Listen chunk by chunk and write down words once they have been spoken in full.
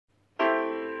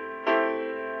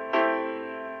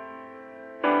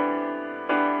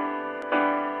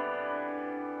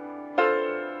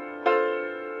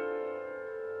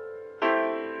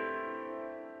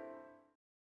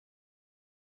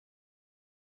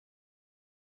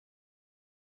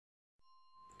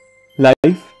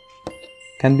Life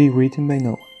can be written by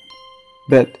no one,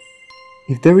 but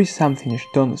if there is something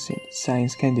astonishing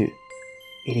science can do,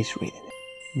 it is reading it.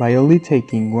 By only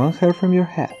taking one hair from your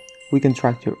head, we can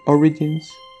track your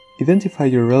origins, identify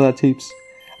your relatives,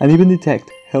 and even detect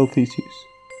health issues.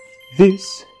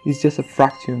 This is just a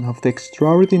fraction of the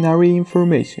extraordinary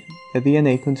information that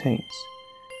DNA contains.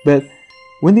 But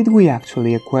when did we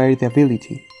actually acquire the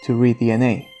ability to read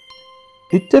DNA?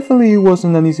 It definitely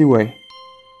wasn't an easy way.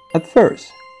 At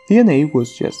first, DNA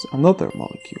was just another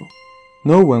molecule.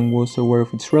 No one was aware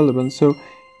of its relevance, so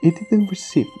it didn't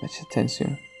receive much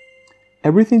attention.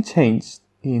 Everything changed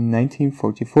in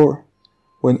 1944,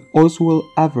 when Oswald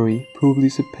Avery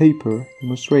published a paper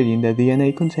demonstrating that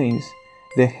DNA contains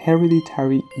the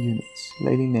hereditary units,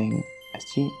 later named as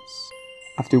genes.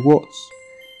 Afterwards,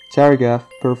 Chargaff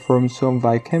performed some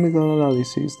biochemical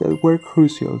analyses that were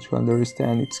crucial to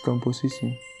understand its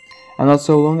composition, and not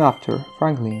so long after,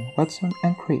 Franklin, Watson,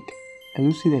 and Crick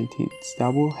elucidated its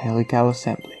double helical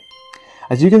assembly.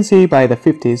 As you can see, by the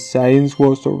 50s, science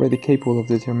was already capable of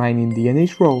determining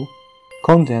DNA's role,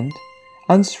 content,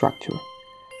 and structure.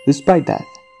 Despite that,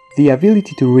 the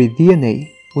ability to read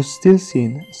DNA was still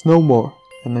seen as no more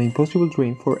than an impossible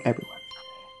dream for everyone.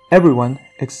 Everyone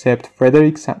except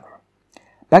Frederick Sanger.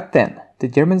 Back then, the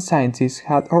German scientist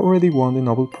had already won the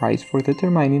Nobel Prize for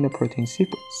determining a protein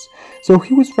sequence, so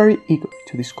he was very eager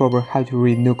to discover how to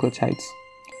read nucleotides.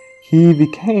 He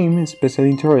became especially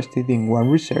interested in one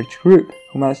research group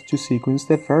who managed to sequence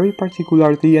the very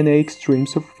particular DNA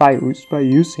streams of virus by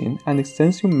using an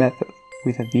extension method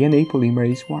with a DNA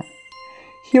polymerase 1.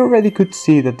 He already could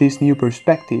see that this new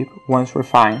perspective, once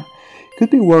refined, could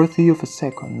be worthy of a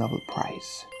second Nobel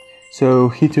Prize. So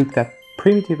he took that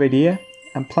primitive idea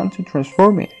and planned to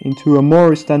transform it into a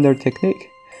more standard technique,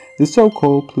 the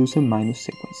so-called plus and minus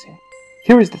sequencing.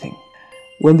 Here is the thing.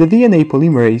 When the DNA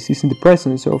polymerase is in the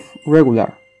presence of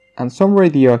regular and some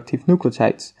radioactive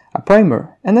nucleotides, a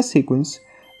primer, and a sequence,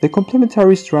 the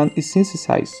complementary strand is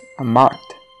synthesized and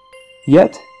marked.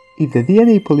 Yet, if the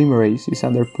DNA polymerase is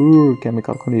under poor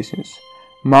chemical conditions,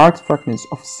 marked fragments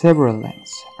of several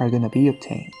lengths are going to be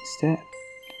obtained instead.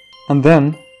 And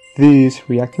then, this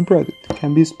reacting product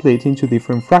can be split into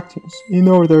different fractions in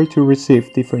order to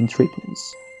receive different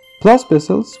treatments. Plus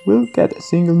vessels will get a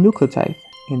single nucleotide,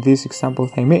 in this example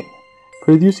thymine,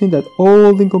 producing that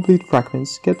all the incomplete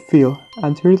fragments get filled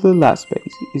until the last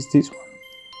base is this one.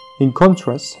 In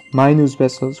contrast, minus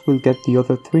vessels will get the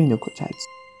other three nucleotides.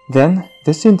 Then,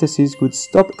 the synthesis would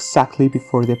stop exactly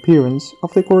before the appearance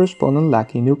of the corresponding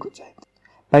lacking nucleotide.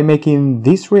 By making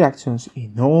these reactions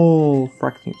in all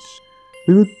fractions,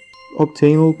 we would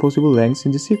obtain all possible lengths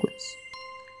in the sequence.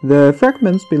 The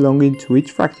fragments belonging to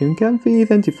each fraction can be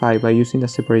identified by using a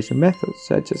separation method,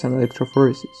 such as an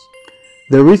electrophoresis.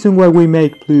 The reason why we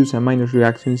make plus and minus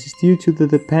reactions is due to the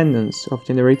dependence of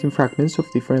generating fragments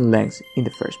of different lengths in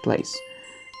the first place.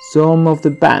 Some of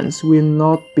the bands will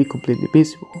not be completely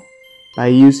visible. By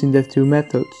using the two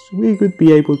methods, we could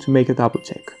be able to make a double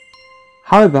check.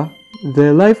 However,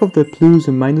 the life of the plus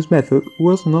and minus method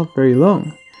was not very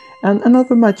long, and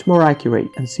another much more accurate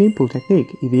and simple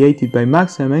technique ideated by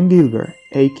Maxam and Gilbert,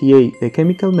 aka the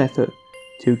chemical method,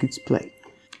 took its place.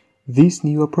 This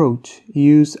new approach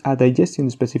used a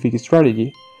digestion-specific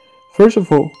strategy. First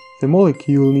of all, the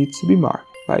molecule needs to be marked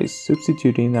by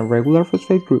substituting a regular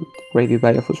phosphate group degraded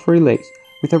by a phosphorylase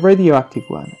with a radioactive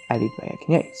one added by a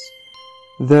kinase.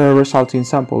 The resulting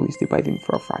sample is divided in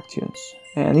 4 fractions,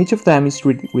 and each of them is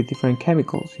treated with different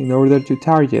chemicals in order to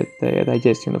target the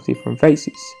digestion of different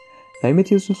phases: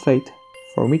 dimethyl sulfate,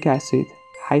 formic acid,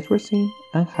 hydrazine,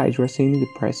 and hydrazine in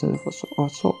the presence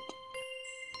of salt.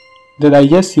 The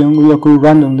digestion will occur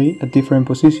randomly at different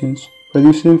positions,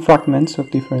 producing fragments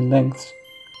of different lengths.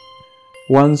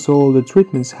 Once all the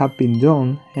treatments have been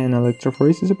done, an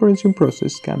electrophoresis separation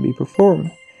process can be performed,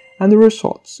 and the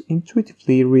results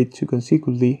intuitively read to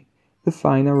consecutively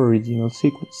define our original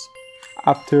sequence.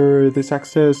 After the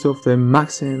success of the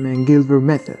Maxam and Gilbert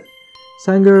method,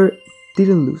 Sanger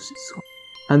didn't lose its hope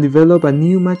and developed a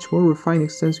new, much more refined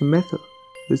extension method,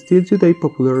 the still today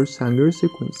popular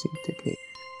Sanger-sequencing technique.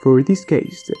 For this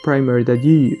case, the primer that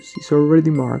you use is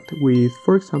already marked with,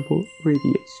 for example,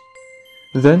 radiation.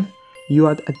 Then, you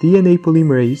add a DNA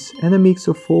polymerase and a mix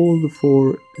of all the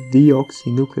 4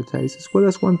 deoxynucleotides as well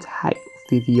as one type of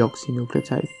the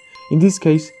deoxynucleotide, in this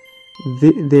case,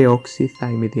 the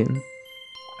deoxythymidine.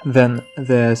 Then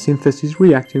the synthesis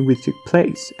reaction will take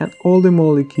place and all the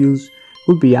molecules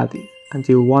will be added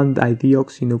until one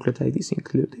dideoxynucleotide is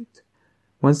included.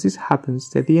 Once this happens,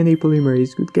 the DNA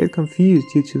polymerase would get confused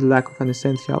due to the lack of an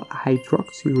essential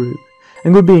hydroxy group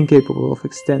and would be incapable of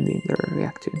extending the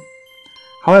reaction.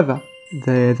 However,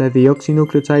 the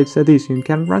deoxynucleotides addition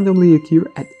can randomly occur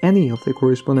at any of the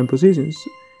corresponding positions,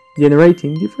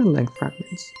 generating different length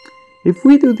fragments. If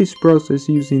we do this process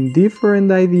using different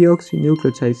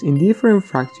dideoxynucleotides in different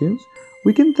fractions,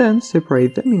 we can then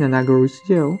separate them in an agarose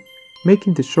gel,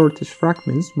 making the shortest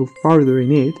fragments move farther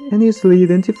in it and easily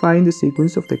identifying the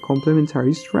sequence of the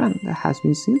complementary strand that has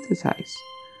been synthesized.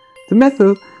 The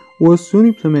method was soon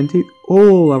implemented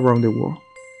all around the world,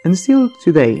 and still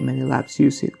today many labs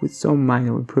use it with some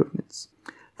minor improvements.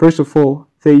 First of all,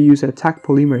 they use a Taq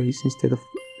polymerase instead of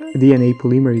DNA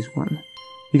polymerase 1,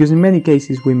 because in many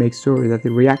cases we make sure that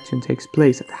the reaction takes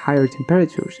place at higher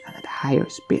temperatures and at higher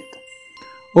speed.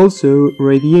 Also,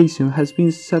 radiation has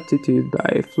been substituted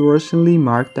by fluorescently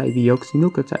marked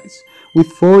dideoxynucleotides with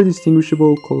 4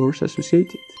 distinguishable colors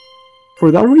associated.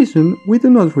 For that reason, we do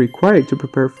not require to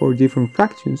prepare 4 different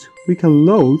fractions. We can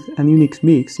load an Unix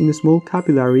mix in a small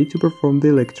capillary to perform the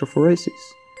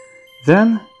electrophoresis.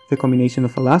 Then, the combination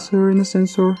of a laser and a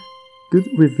sensor could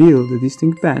reveal the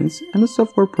distinct bands, and a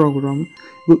software program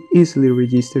will easily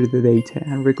register the data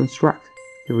and reconstruct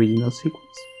the original sequence.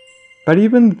 But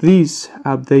even this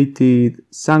updated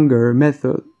Sanger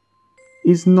method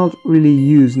is not really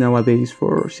used nowadays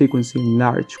for sequencing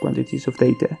large quantities of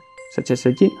data, such as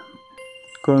a genome.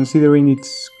 Considering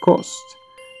its cost,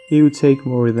 it would take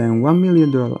more than $1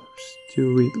 million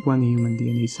to read one human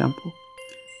DNA sample.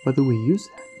 What do we use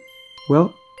then?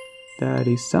 Well, that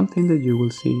is something that you will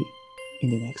see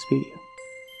in the next video.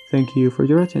 Thank you for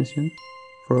your attention,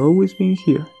 for always being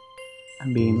here,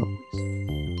 and being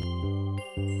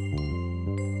always.